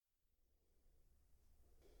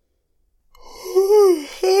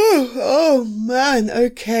Oh man,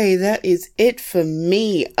 okay, that is it for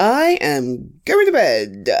me. I am going to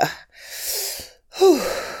bed. Whew.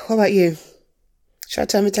 What about you? Should I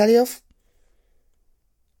turn my telly off?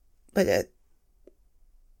 But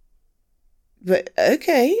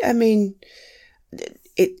okay, I mean,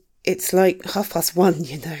 it's like 1:30,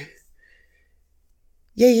 you know.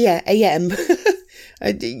 Yeah, AM.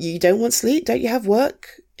 You don't want sleep? Don't you have work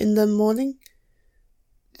in the morning?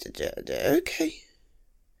 Okay.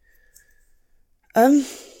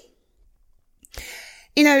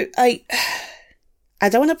 You know, I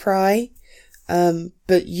don't want to pry,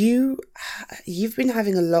 but you've been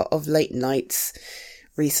having a lot of late nights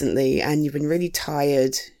recently, and you've been really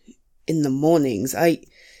tired in the mornings.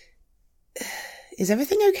 Is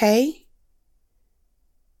everything okay?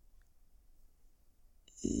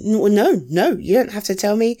 No, you don't have to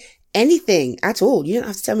tell me anything at all. You don't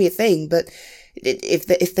have to tell me a thing, but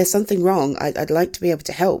if there's something wrong, I'd like to be able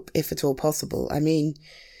to help if at all possible. I mean,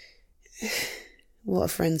 what are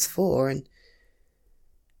friends for? And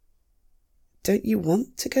don't you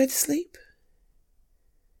want to go to sleep?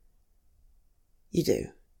 You do.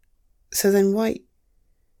 So then why?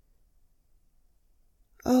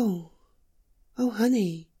 Oh,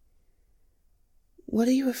 honey, what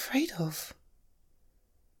are you afraid of?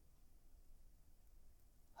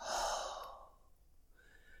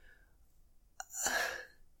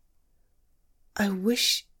 I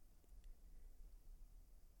wish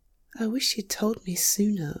you'd told me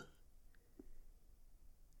sooner.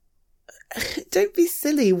 Don't be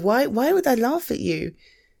silly. Why would I laugh at you?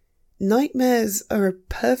 Nightmares are a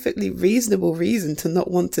perfectly reasonable reason to not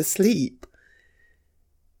want to sleep.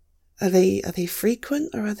 Are they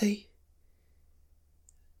frequent, or are they?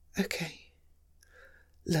 Okay.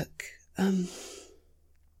 Look,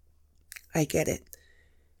 I get it.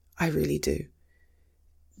 I really do.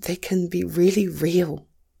 They can be really real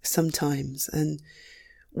sometimes, and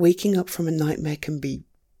waking up from a nightmare can be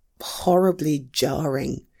horribly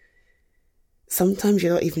jarring. Sometimes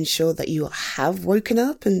you're not even sure that you have woken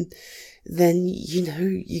up, and then,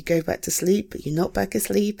 you go back to sleep, but you're not back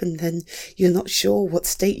asleep, and then you're not sure what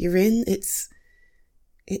state you're in. It's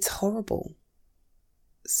horrible.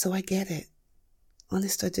 So I get it.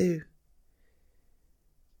 Honest, I do.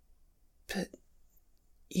 But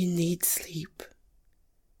you need sleep.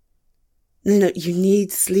 No, you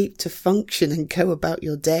need sleep to function and go about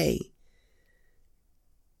your day.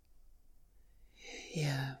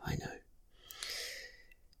 Yeah, I know.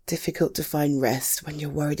 Difficult to find rest when you're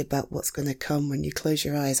worried about what's going to come when you close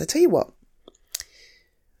your eyes. I tell you what,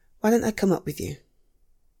 why don't I come up with you?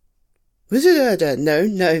 No,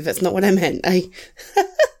 that's not what I meant.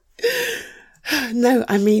 No,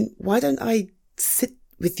 I mean, why don't I sit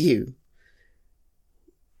with you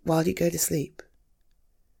while you go to sleep?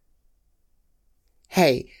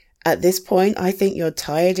 Hey, at this point, I think you're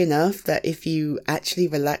tired enough that if you actually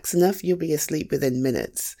relax enough, you'll be asleep within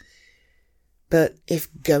minutes. But if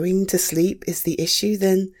going to sleep is the issue,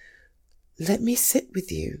 then let me sit with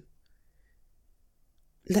you.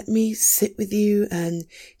 Let me sit with you and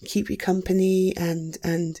keep you company and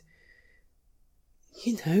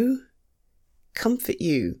comfort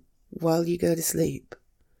you while you go to sleep.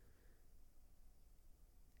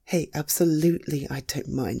 Hey, absolutely, I don't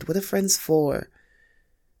mind. What are friends for?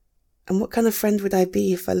 And what kind of friend would I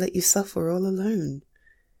be if I let you suffer all alone?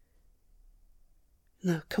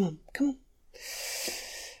 No, come on.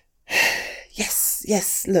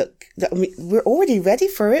 Yes, look, I mean, we're already ready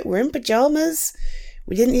for it. We're in pajamas.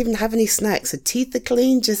 We didn't even have any snacks. The teeth are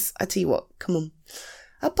clean. I tell you what, come on.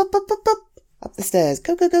 Up the stairs.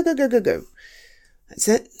 Go. That's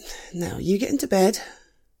it. Now you get into bed.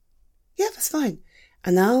 Yeah, that's fine.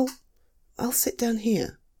 And I'll sit down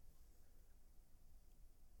here.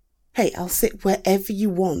 Hey, I'll sit wherever you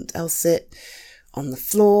want. I'll sit on the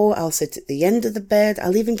floor. I'll sit at the end of the bed.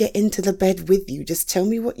 I'll even get into the bed with you. Just tell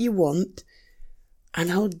me what you want and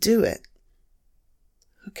I'll do it.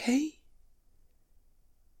 Okay?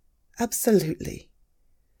 Absolutely.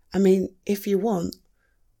 I mean, if you want,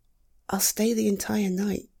 I'll stay the entire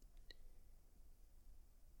night.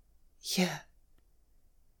 Yeah.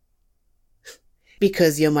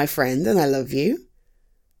 Because you're my friend and I love you.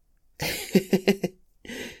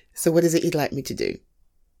 So what is it you'd like me to do?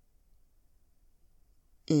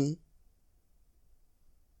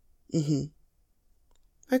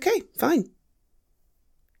 Okay, fine.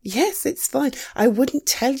 Yes, it's fine. I wouldn't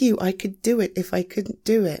tell you I could do it if I couldn't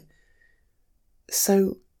do it.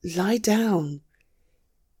 So lie down,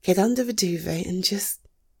 get under the duvet and just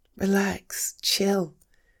relax, chill.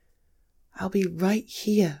 I'll be right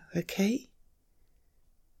here, okay?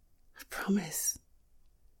 I promise.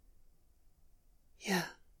 Yeah.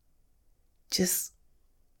 just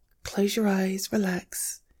close your eyes,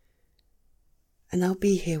 relax, and I'll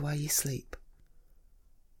be here while you sleep.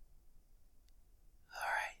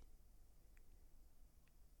 All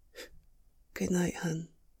right. Good night, hun.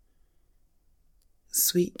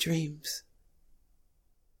 Sweet dreams.